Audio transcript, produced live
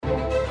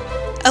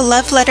A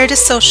love letter to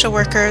social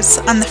workers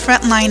on the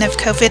front line of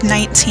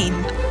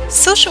COVID-19.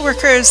 Social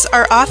workers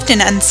are often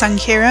unsung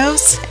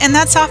heroes, and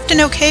that's often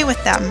okay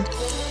with them.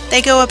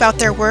 They go about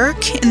their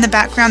work in the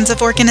backgrounds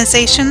of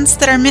organizations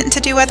that are meant to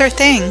do other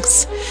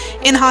things,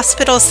 in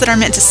hospitals that are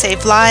meant to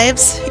save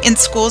lives, in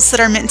schools that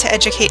are meant to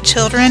educate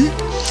children.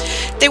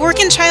 They work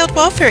in child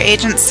welfare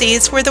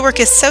agencies where the work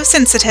is so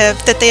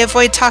sensitive that they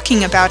avoid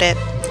talking about it.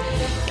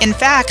 In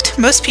fact,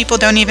 most people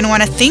don't even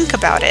want to think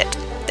about it.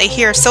 They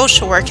hear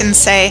social work and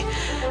say,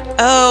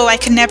 "Oh, I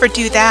could never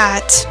do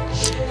that."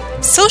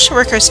 Social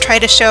workers try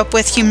to show up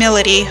with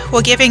humility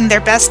while giving their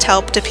best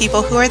help to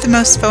people who are the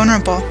most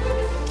vulnerable.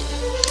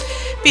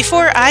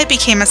 Before I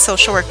became a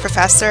social work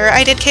professor,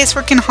 I did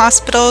casework in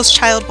hospitals,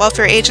 child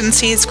welfare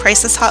agencies,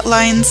 crisis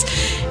hotlines,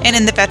 and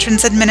in the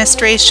Veterans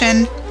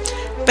Administration.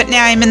 But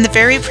now I'm in the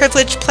very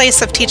privileged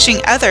place of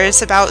teaching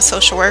others about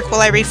social work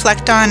while I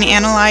reflect on,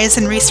 analyze,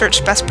 and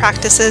research best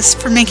practices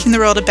for making the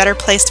world a better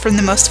place for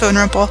the most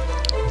vulnerable.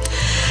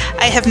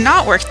 I have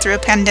not worked through a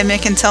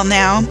pandemic until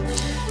now.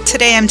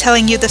 Today I'm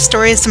telling you the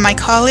stories of my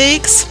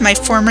colleagues, my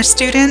former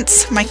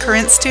students, my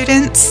current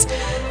students,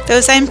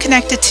 those I am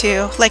connected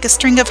to, like a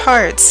string of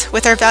hearts,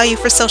 with our value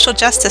for social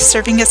justice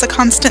serving as a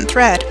constant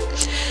thread.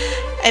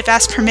 I've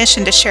asked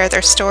permission to share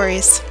their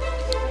stories.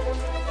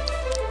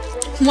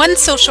 One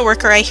social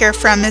worker I hear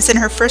from is in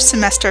her first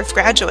semester of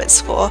graduate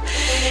school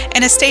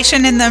and is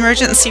stationed in the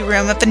emergency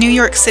room of a New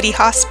York City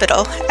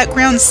hospital at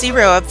ground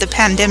zero of the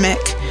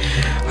pandemic.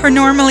 Her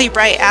normally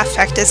bright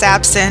affect is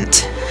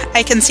absent.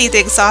 I can see the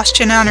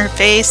exhaustion on her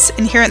face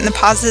and hear it in the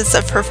pauses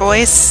of her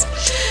voice.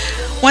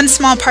 One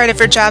small part of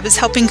her job is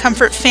helping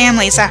comfort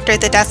families after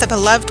the death of a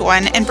loved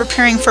one and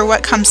preparing for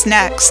what comes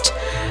next.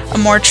 A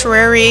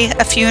mortuary,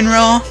 a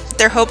funeral,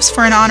 their hopes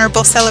for an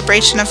honorable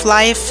celebration of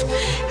life,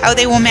 how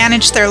they will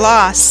manage their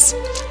loss.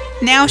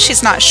 Now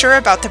she's not sure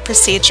about the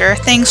procedure.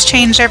 Things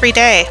change every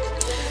day.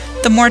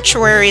 The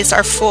mortuaries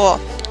are full.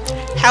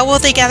 How will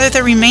they gather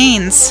the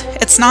remains?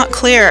 It's not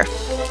clear.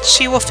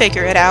 She will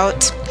figure it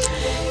out.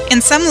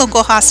 In some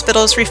local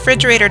hospitals,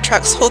 refrigerator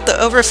trucks hold the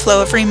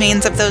overflow of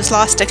remains of those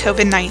lost to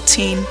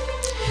COVID-19.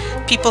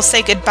 People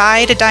say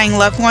goodbye to dying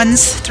loved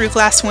ones through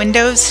glass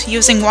windows,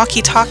 using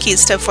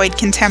walkie-talkies to avoid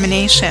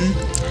contamination.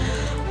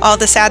 All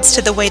this adds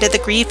to the weight of the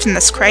grief in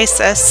this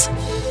crisis.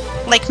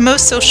 Like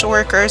most social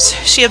workers,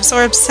 she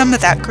absorbs some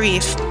of that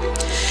grief.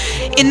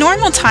 In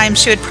normal times,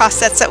 she would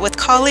process it with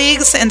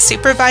colleagues and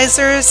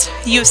supervisors,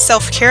 use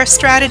self-care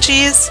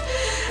strategies,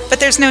 but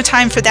there's no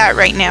time for that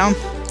right now.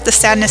 The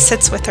sadness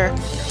sits with her.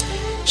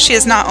 She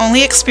is not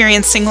only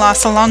experiencing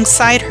loss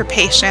alongside her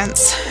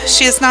patients,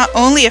 she is not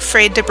only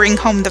afraid to bring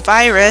home the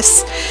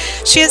virus,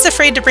 she is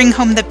afraid to bring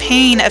home the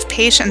pain of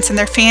patients and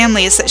their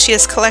families that she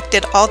has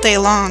collected all day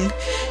long.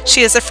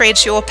 She is afraid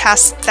she will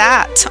pass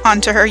that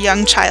on to her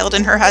young child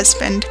and her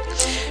husband.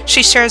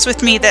 She shares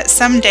with me that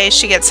someday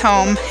she gets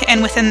home,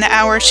 and within the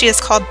hour she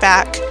is called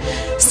back.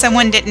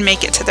 Someone didn't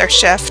make it to their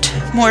shift.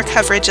 More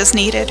coverage is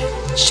needed.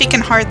 She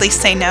can hardly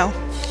say no.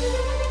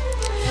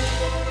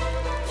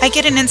 I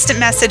get an instant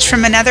message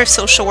from another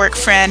social work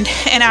friend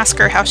and ask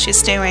her how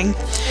she's doing.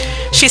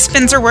 She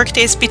spends her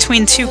workdays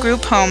between two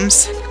group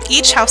homes.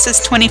 Each houses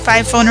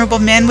 25 vulnerable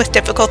men with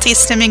difficulties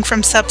stemming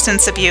from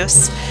substance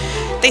abuse.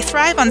 They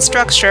thrive on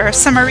structure.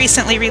 Some are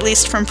recently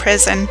released from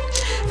prison.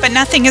 But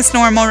nothing is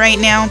normal right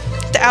now.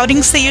 The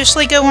outings they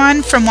usually go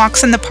on, from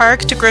walks in the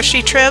park to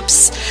grocery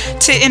trips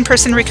to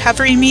in-person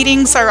recovery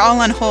meetings, are all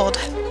on hold.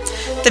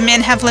 The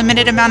men have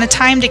limited amount of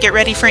time to get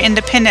ready for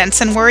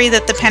independence and worry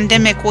that the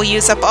pandemic will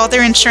use up all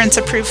their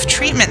insurance-approved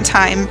treatment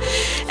time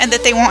and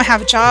that they won't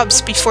have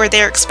jobs before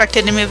they are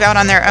expected to move out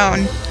on their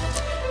own.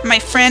 My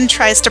friend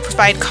tries to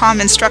provide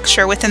calm and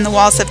structure within the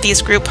walls of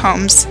these group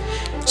homes.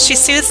 She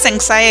soothes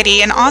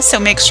anxiety and also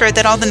makes sure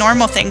that all the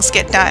normal things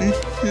get done.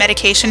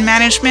 Medication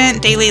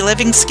management, daily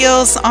living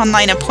skills,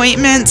 online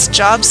appointments,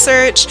 job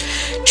search,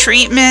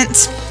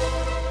 treatment.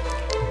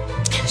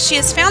 She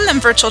has found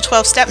them virtual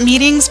 12-step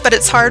meetings, but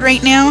it's hard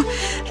right now.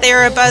 They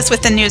are abuzz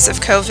with the news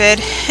of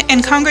COVID,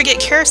 and congregate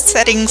care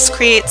settings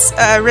creates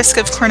a risk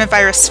of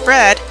coronavirus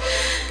spread.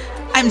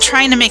 "I'm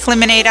trying to make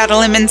lemonade out of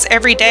lemons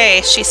every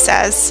day," she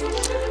says.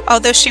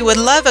 Although she would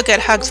love a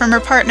good hug from her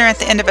partner at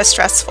the end of a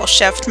stressful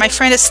shift, my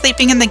friend is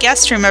sleeping in the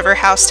guest room of her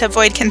house to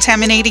avoid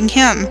contaminating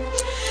him.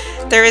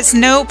 There is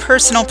no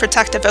personal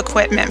protective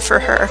equipment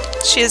for her.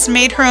 She has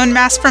made her own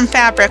mask from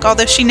fabric,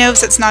 although she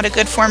knows it's not a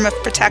good form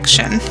of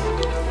protection.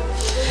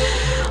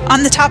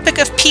 On the topic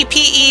of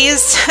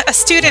PPEs, a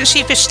student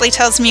sheepishly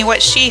tells me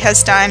what she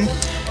has done.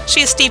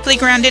 She is deeply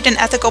grounded in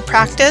ethical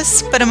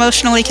practice, but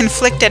emotionally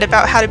conflicted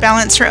about how to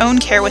balance her own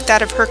care with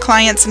that of her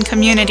clients and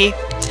community.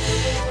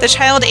 The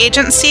child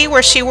agency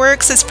where she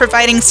works is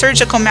providing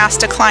surgical masks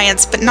to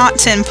clients, but not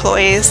to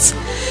employees.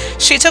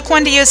 She took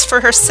one to use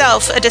for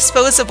herself, a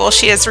disposable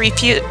she is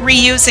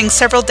reusing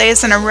several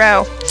days in a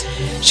row.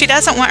 She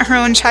doesn't want her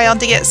own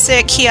child to get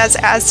sick. He has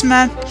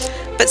asthma.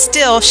 But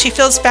still, she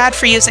feels bad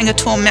for using a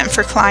tool meant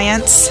for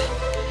clients.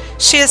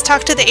 She has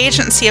talked to the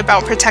agency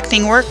about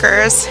protecting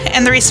workers,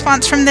 and the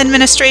response from the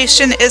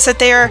administration is that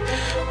they are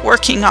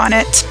working on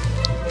it.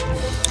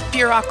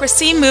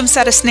 bureaucracy moves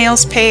at a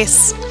snail's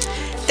pace.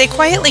 They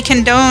quietly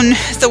condone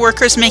the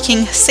workers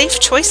making safe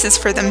choices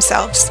for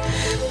themselves,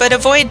 but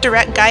avoid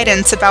direct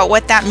guidance about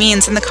what that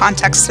means in the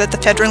context of the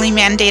federally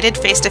mandated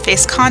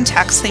face-to-face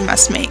contacts they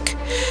must make.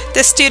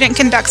 This student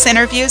conducts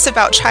interviews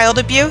about child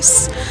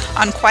abuse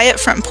on quiet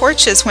front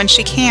porches when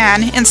she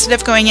can, instead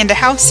of going into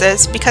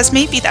houses, because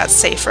maybe that's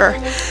safer,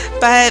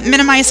 but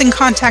minimizing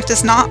contact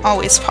is not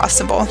always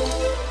possible.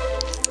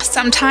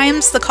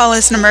 Sometimes the call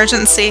is an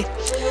emergency.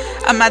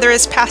 A mother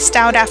is passed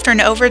out after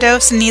an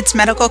overdose and needs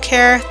medical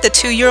care. The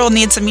 2-year-old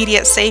needs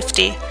immediate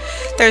safety.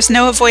 There's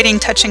no avoiding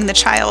touching the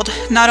child.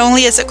 Not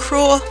only is it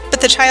cruel, but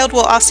the child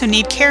will also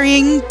need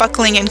carrying,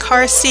 buckling in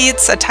car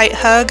seats, a tight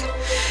hug.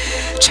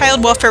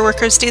 Child welfare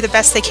workers do the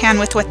best they can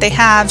with what they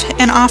have,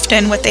 and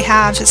often what they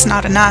have is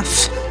not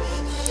enough.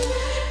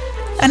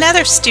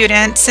 Another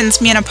student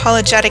sends me an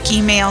apologetic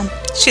email.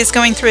 She is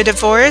going through a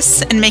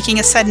divorce and making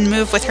a sudden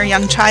move with her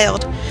young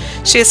child.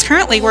 She is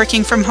currently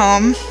working from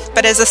home,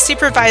 but as a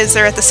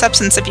supervisor at the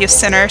substance abuse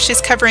center, she's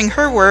covering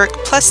her work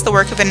plus the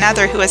work of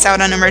another who is out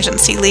on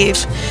emergency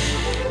leave.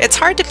 It's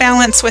hard to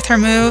balance with her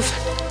move.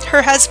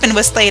 Her husband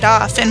was laid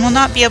off and will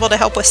not be able to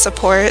help with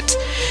support.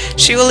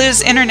 She will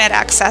lose internet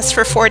access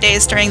for 4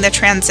 days during the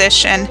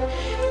transition.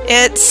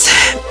 It's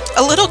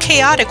a little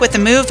chaotic with the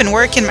move and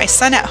work and my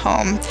son at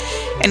home,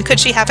 and could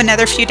she have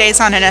another few days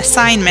on an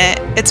assignment,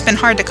 it's been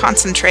hard to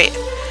concentrate.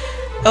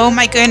 Oh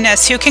my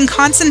goodness, who can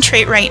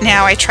concentrate right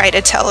now, I try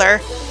to tell her.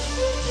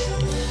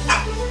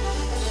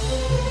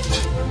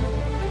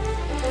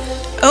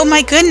 Oh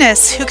my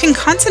goodness, who can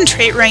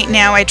concentrate right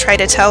now, I try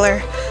to tell her,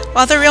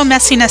 while the real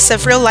messiness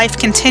of real life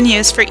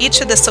continues for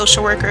each of the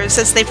social workers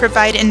as they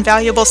provide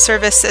invaluable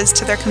services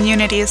to their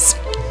communities.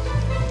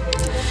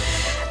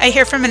 I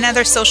hear from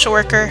another social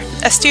worker,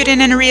 a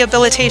student in a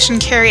rehabilitation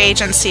care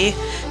agency,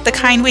 the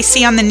kind we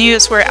see on the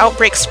news where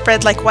outbreaks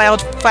spread like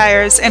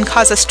wildfires and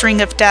cause a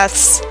string of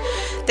deaths.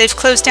 They've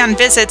closed down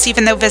visits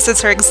even though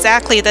visits are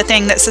exactly the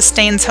thing that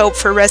sustains hope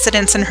for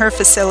residents in her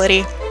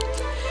facility.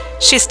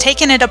 She's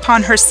taken it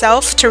upon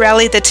herself to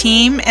rally the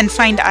team and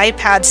find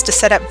iPads to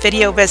set up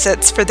video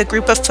visits for the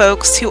group of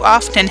folks who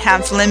often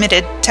have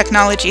limited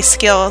technology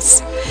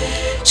skills.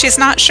 She's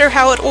not sure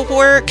how it will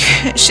work.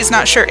 She's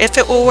not sure if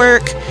it will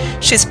work.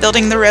 She's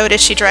building the road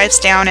as she drives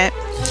down it.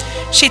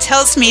 She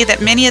tells me that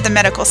many of the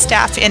medical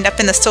staff end up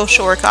in the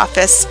social work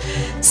office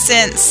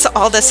since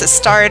all this has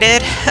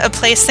started, a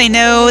place they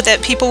know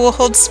that people will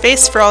hold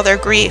space for all their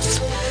grief.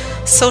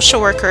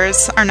 Social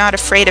workers are not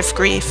afraid of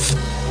grief.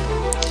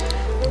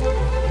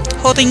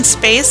 Holding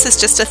space is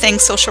just a thing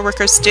social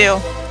workers do.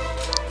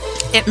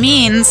 It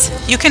means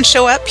you can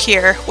show up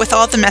here with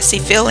all the messy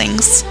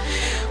feelings.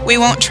 We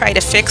won't try to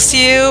fix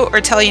you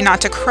or tell you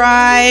not to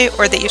cry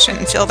or that you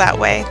shouldn't feel that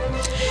way.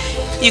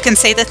 You can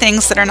say the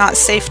things that are not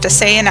safe to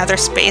say in other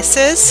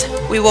spaces.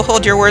 We will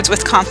hold your words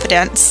with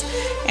confidence.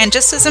 And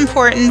just as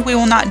important, we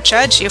will not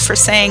judge you for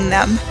saying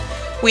them.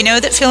 We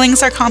know that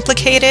feelings are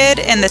complicated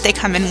and that they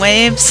come in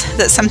waves,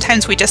 that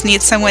sometimes we just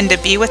need someone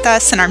to be with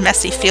us in our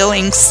messy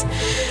feelings.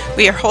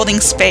 We are holding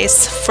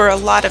space for a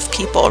lot of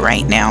people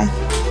right now.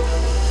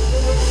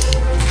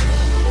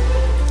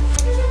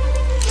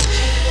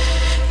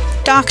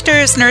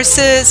 Doctors,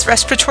 nurses,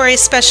 respiratory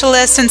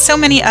specialists, and so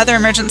many other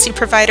emergency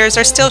providers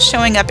are still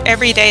showing up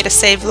every day to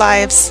save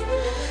lives.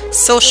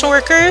 Social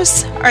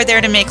workers are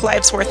there to make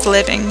lives worth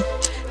living.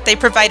 They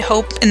provide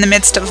hope in the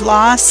midst of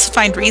loss,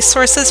 find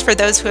resources for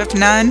those who have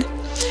none.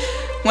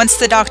 Once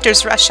the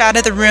doctors rush out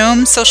of the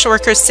room, social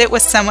workers sit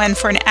with someone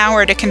for an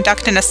hour to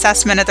conduct an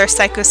assessment of their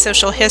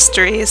psychosocial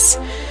histories.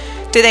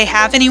 Do they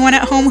have anyone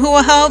at home who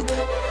will help?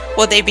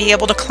 Will they be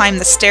able to climb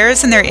the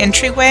stairs in their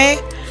entryway?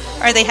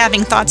 Are they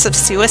having thoughts of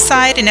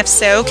suicide? And if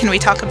so, can we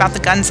talk about the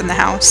guns in the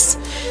house?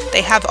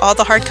 They have all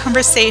the hard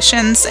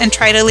conversations and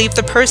try to leave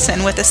the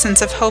person with a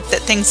sense of hope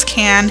that things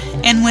can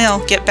and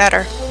will get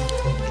better.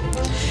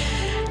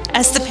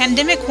 As the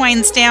pandemic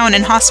winds down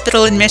and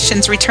hospital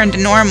admissions return to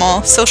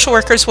normal, social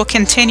workers will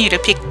continue to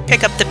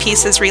pick up the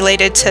pieces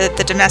related to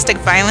the domestic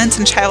violence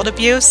and child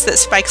abuse that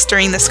spikes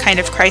during this kind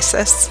of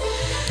crisis.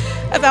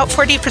 About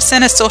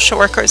 40% of social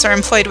workers are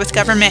employed with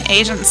government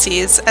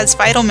agencies as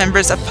vital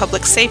members of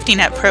public safety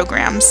net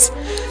programs.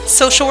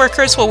 Social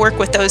workers will work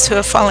with those who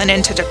have fallen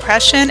into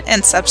depression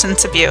and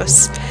substance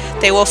abuse.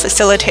 They will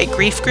facilitate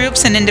grief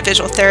groups and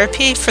individual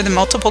therapy for the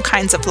multiple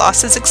kinds of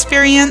losses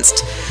experienced,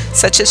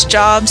 such as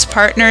jobs,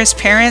 partners,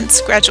 parents,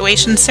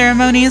 graduation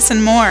ceremonies,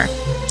 and more.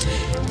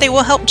 They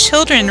will help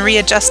children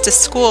readjust to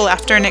school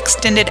after an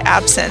extended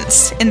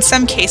absence, in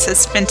some cases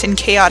spent in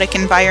chaotic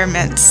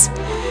environments.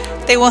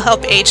 They will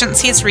help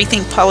agencies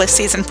rethink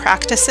policies and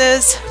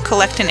practices,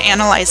 collect and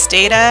analyze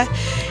data,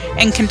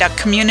 and conduct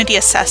community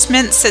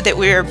assessments so that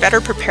we are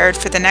better prepared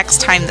for the next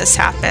time this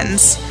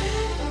happens.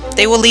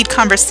 They will lead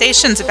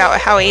conversations about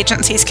how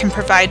agencies can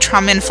provide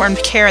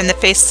trauma-informed care in the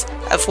face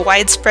of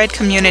widespread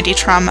community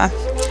trauma.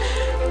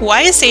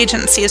 Wise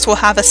agencies will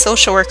have a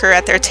social worker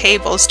at their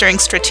tables during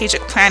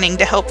strategic planning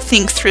to help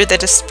think through the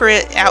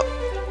disparate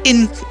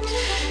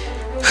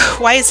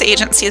Wise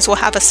agencies will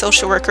have a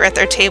social worker at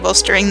their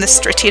tables during this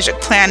strategic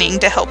planning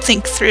to help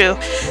think through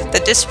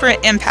the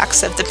disparate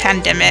impacts of the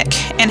pandemic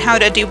and how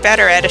to do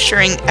better at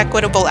assuring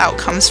equitable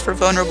outcomes for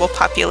vulnerable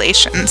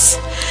populations.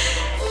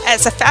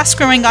 As a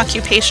fast-growing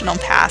occupational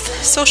path,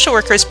 social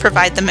workers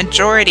provide the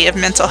majority of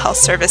mental health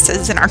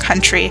services in our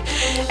country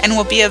and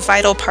will be a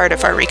vital part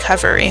of our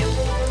recovery.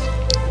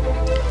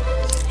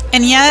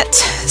 And yet,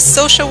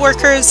 social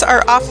workers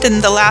are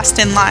often the last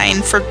in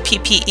line for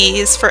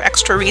PPEs, for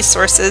extra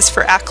resources,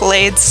 for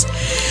accolades.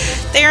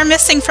 They are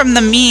missing from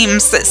the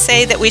memes that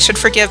say that we should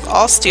forgive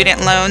all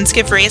student loans,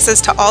 give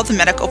raises to all the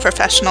medical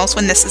professionals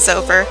when this is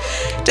over,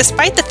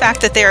 despite the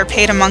fact that they are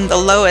paid among the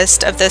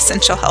lowest of the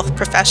essential health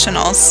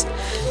professionals.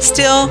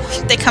 Still,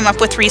 they come up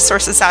with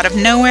resources out of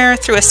nowhere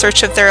through a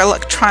search of their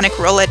electronic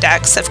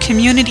Rolodex of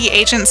community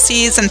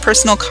agencies and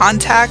personal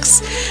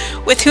contacts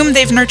with whom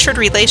they've nurtured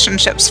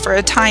relationships for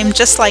a time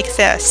just like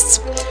this.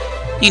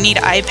 You need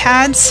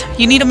iPads,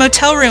 you need a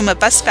motel room, a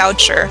bus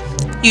voucher,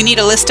 you need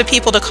a list of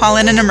people to call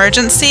in an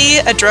emergency,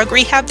 a drug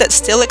rehab that's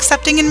still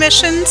accepting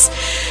admissions.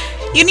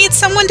 You need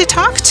someone to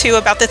talk to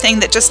about the thing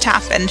that just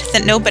happened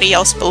that nobody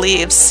else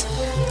believes.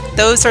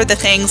 Those are the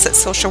things that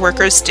social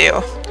workers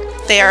do.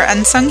 They are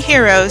unsung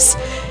heroes,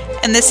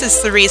 and this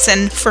is the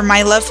reason for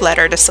my love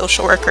letter to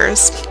social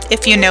workers.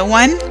 If you know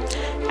one,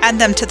 add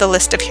them to the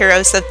list of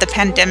heroes of the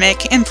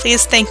pandemic, and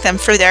please thank them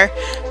for their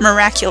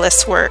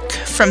miraculous work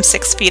from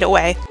 6 feet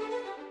away.